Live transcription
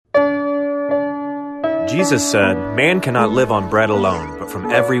Jesus said, "Man cannot live on bread alone, but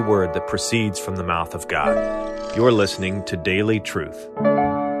from every word that proceeds from the mouth of God." You're listening to Daily Truth.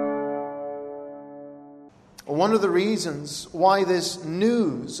 One of the reasons why this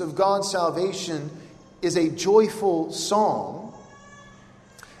news of God's salvation is a joyful song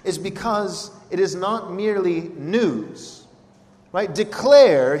is because it is not merely news, right?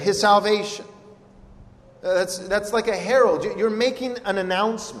 Declare His salvation. That's like a herald. You're making an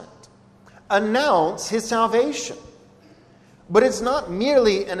announcement. Announce His salvation. But it's not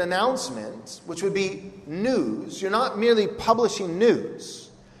merely an announcement, which would be news. You're not merely publishing news.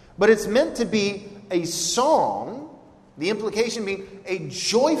 But it's meant to be a song, the implication being a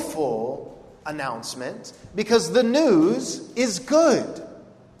joyful announcement, because the news is good.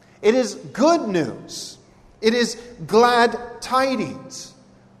 It is good news. It is glad tidings.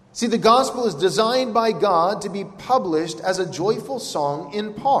 See, the gospel is designed by God to be published as a joyful song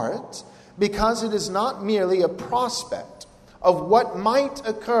in part because it is not merely a prospect of what might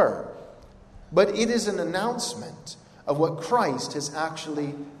occur, but it is an announcement of what Christ has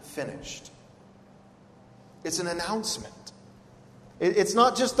actually finished. It's an announcement. It's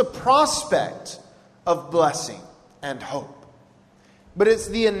not just the prospect of blessing and hope, but it's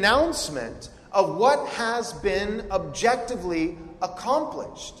the announcement of what has been objectively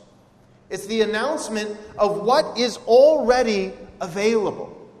accomplished. It's the announcement of what is already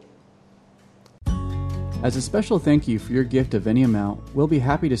available. As a special thank you for your gift of any amount, we'll be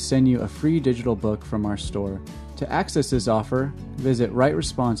happy to send you a free digital book from our store. To access this offer, visit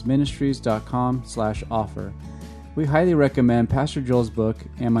rightresponseministries.com/offer. We highly recommend Pastor Joel's book,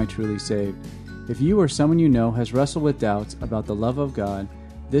 Am I Truly Saved? If you or someone you know has wrestled with doubts about the love of God,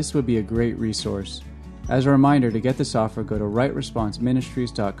 this would be a great resource. As a reminder, to get this offer, go to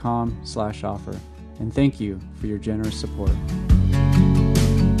rightresponseministries.com/offer. And thank you for your generous support.